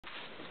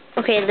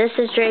Okay, this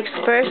is Drake's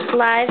first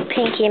live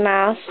Pinky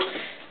Mouse.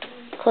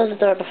 Close the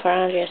door before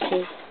Andrea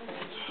sees.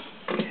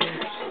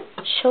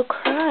 She'll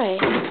cry.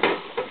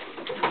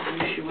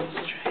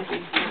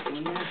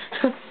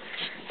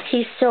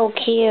 He's so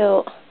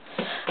cute.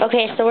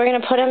 Okay, so we're going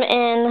to put him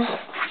in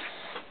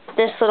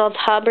this little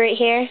tub right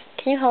here.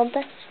 Can you hold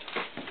this?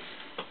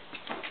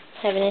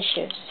 Having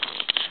issues.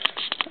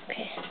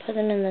 Okay, put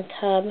him in the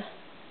tub.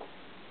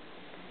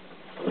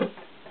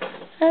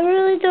 I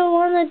really don't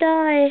want to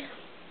die.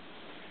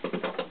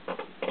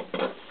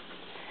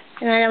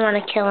 And I don't want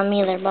to kill him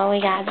either, but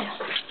we got to.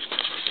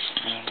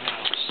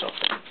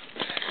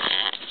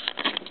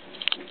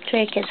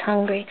 Drake is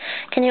hungry.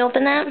 Can you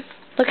open that?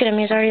 Look at him,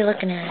 he's already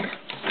looking at it.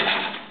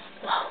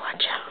 Whoa,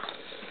 watch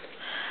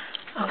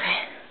out. Okay.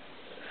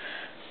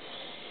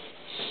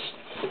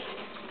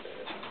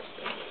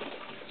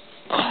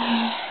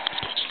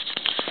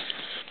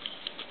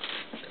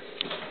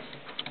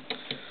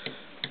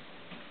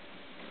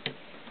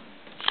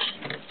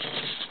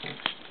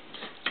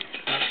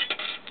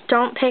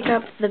 Don't pick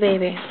up the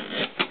baby.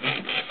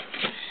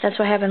 That's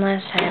what happened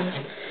last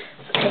time.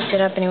 I picked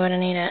it up and he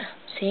wouldn't eat it.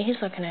 See, he's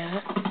looking at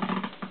it.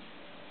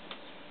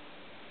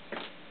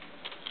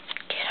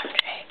 Get him,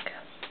 Drake.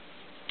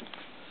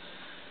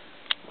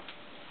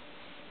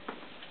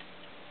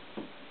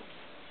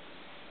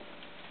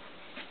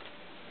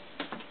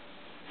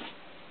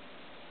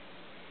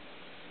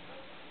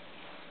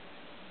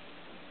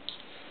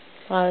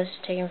 Wow, this is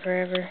taking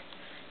forever.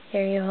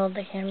 Here, you hold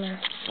the camera.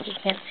 You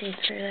can't see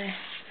through there.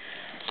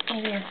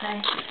 Maybe if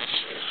I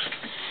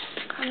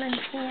come in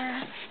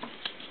here.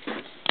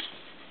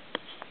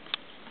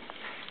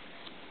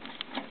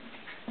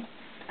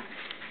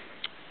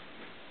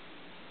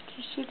 Do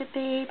you see the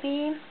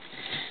baby?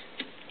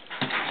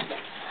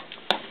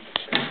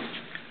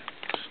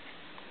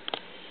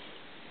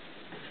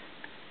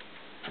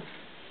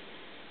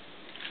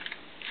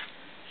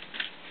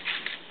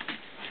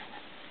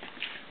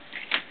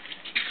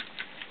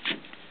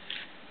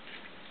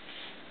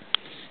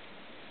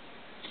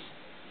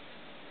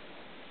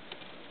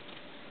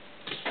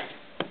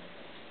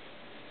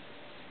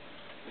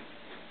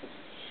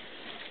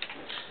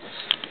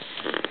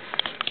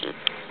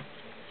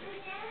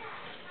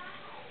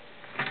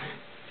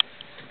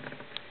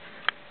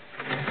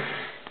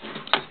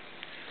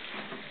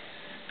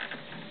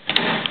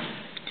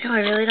 No,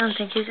 I really don't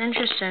think he's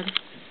interested.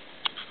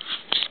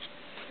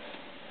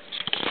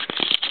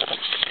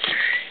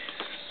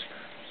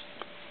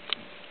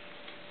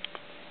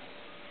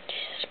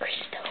 Jesus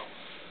Christo.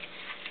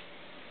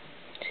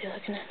 Is he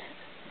looking at it?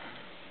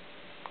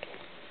 Okay,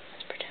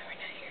 let's pretend we're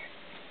not here.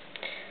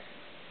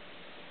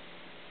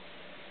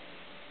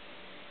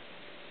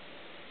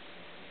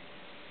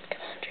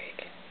 Come on,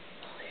 Drake.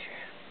 Holy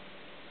shit.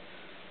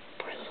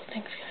 Poor little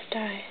thing's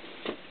gonna die.